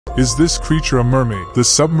Is this creature a mermaid? The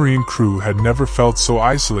submarine crew had never felt so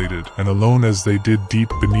isolated and alone as they did deep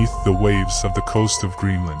beneath the waves of the coast of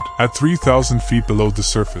Greenland. At 3,000 feet below the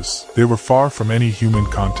surface, they were far from any human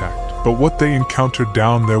contact. But what they encountered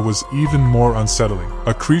down there was even more unsettling.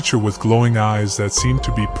 A creature with glowing eyes that seemed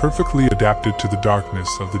to be perfectly adapted to the darkness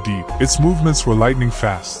of the deep. Its movements were lightning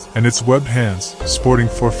fast, and its webbed hands, sporting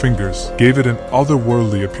 4 fingers, gave it an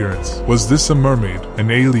otherworldly appearance. Was this a mermaid, an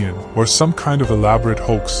alien, or some kind of elaborate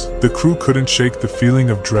hoax? The crew couldn't shake the feeling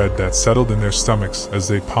of dread that settled in their stomachs as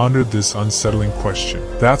they pondered this unsettling question.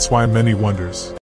 That's why many wonders.